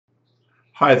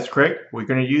Hi, it's Craig. We're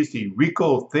going to use the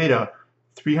RICOH THETA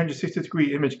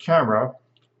 360-degree image camera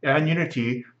and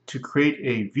Unity to create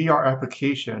a VR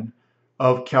application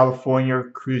of California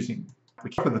cruising.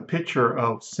 We start with a picture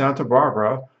of Santa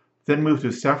Barbara, then move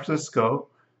to San Francisco,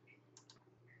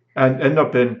 and end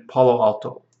up in Palo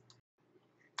Alto.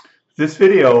 This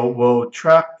video will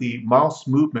track the mouse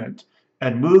movement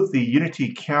and move the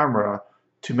Unity camera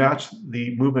to match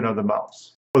the movement of the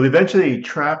mouse. We'll eventually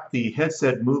track the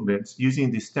headset movements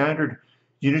using the standard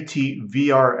Unity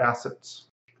VR assets.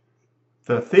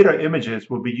 The Theta images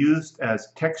will be used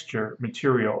as texture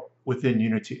material within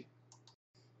Unity.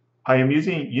 I am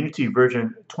using Unity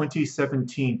version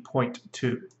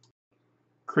 2017.2.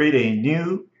 Create a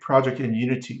new project in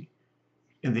Unity.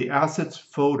 In the Assets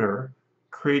folder,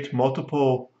 create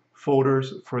multiple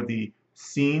folders for the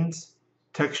scenes,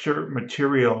 texture,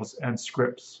 materials, and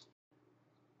scripts.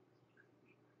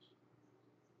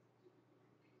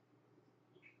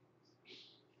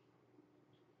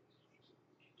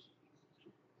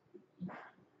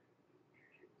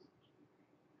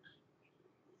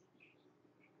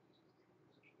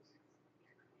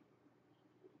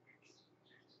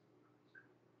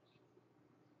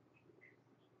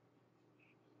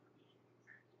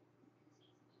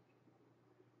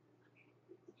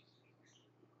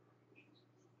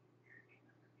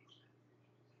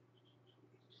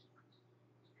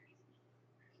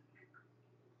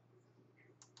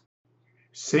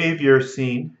 Save your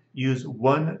scene. Use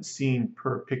one scene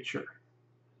per picture.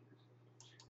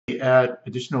 Add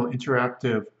additional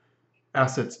interactive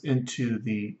assets into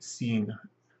the scene.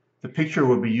 The picture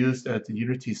will be used as the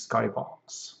Unity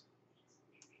Skybox.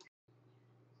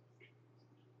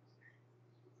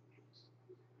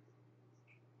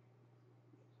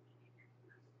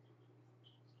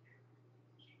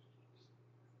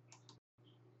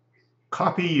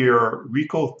 Copy your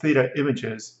RICOH Theta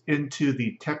images into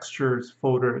the textures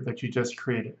folder that you just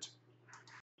created.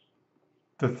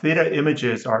 The Theta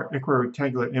images are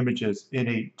equirectangular images in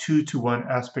a 2:1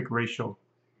 aspect ratio.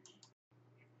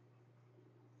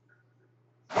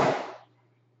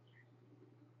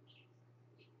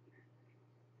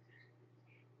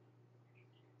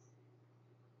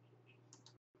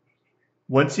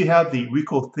 Once you have the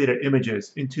RICOH Theta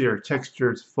images into your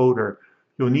textures folder,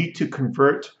 you'll need to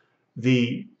convert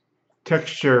the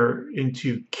texture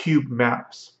into cube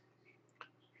maps.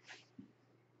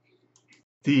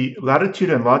 The latitude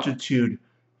and longitude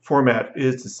format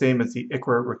is the same as the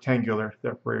equirectangular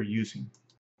that we're using.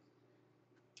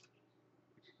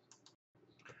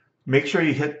 Make sure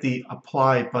you hit the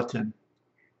Apply button.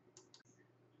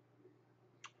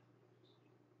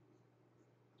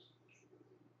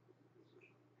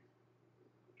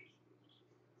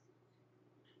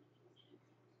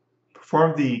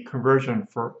 Perform the conversion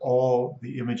for all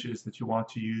the images that you want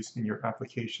to use in your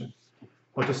application.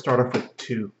 I'll just start off with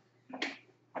 2.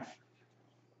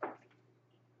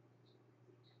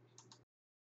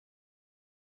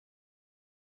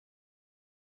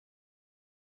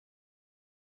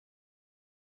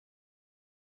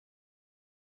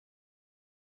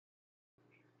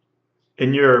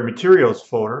 In your Materials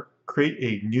folder, create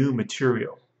a new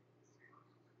material.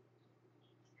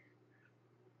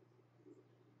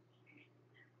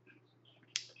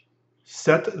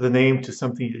 Set the name to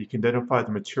something that you can identify the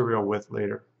material with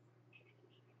later.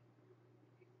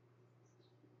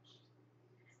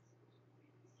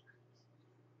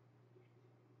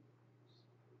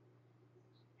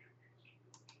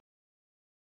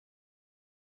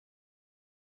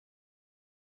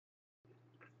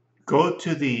 Go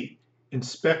to the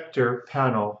Inspector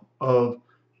panel of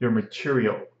your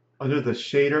material. Under the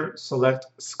shader, select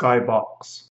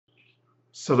Skybox.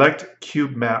 Select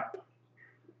Cube Map.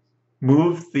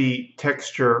 Move the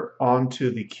texture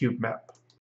onto the cube map.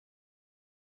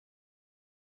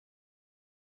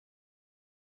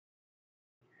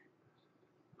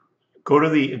 Go to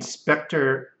the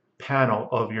Inspector panel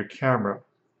of your camera.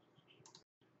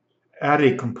 Add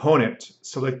a component.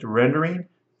 Select Rendering,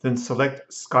 then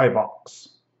select Skybox.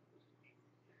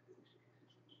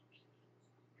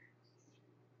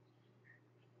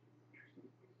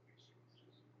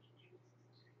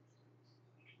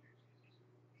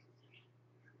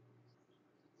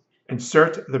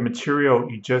 Insert the material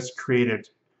you just created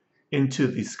into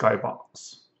the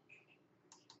Skybox.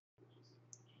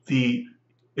 The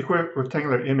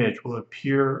equirectangular image will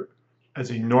appear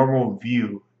as a normal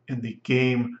view in the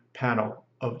Game panel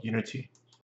of Unity.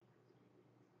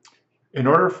 In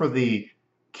order for the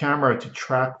camera to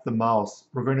track the mouse,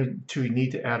 we're going to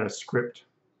need to add a script.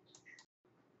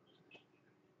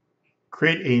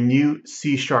 Create a new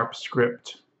C#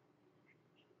 script.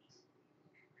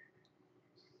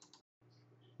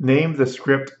 Name the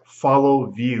script follow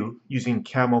view using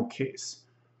camel case.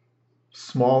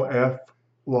 Small f,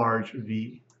 large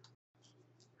V.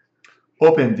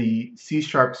 Open the C#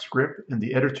 script in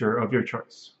the editor of your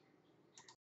choice.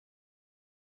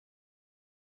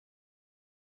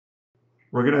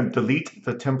 We're going to delete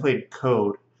the template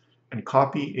code and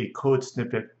copy a code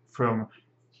snippet from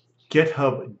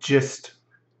GitHub gist.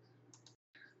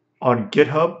 On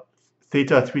GitHub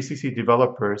Theta 360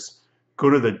 developers, go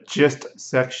to the gist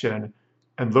section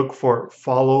and look for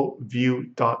follow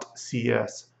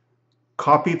view.cs.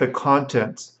 Copy the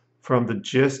contents from the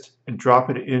gist and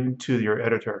drop it into your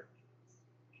editor.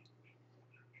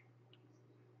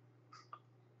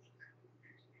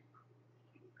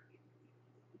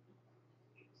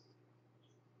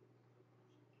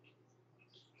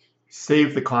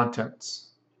 Save the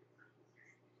contents.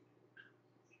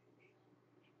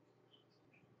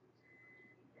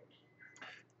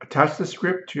 Attach the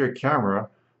script to your camera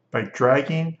by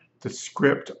dragging the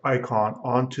script icon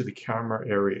onto the camera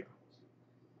area.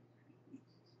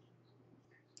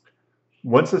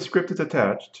 Once the script is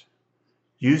attached,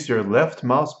 use your left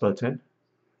mouse button,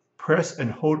 press and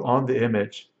hold on the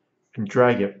image, and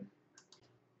drag it.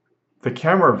 The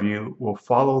camera view will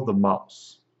follow the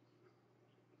mouse.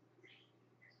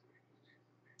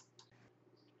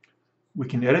 We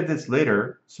can edit this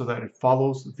later so that it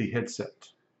follows the headset.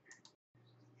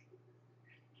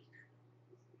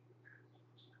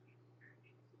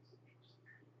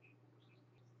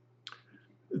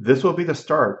 This will be the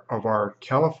start of our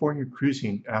California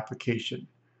cruising application.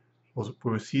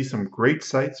 We'll see some great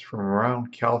sights from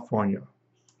around California.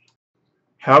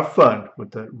 Have fun with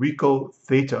the RICOH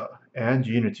Theta and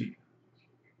Unity.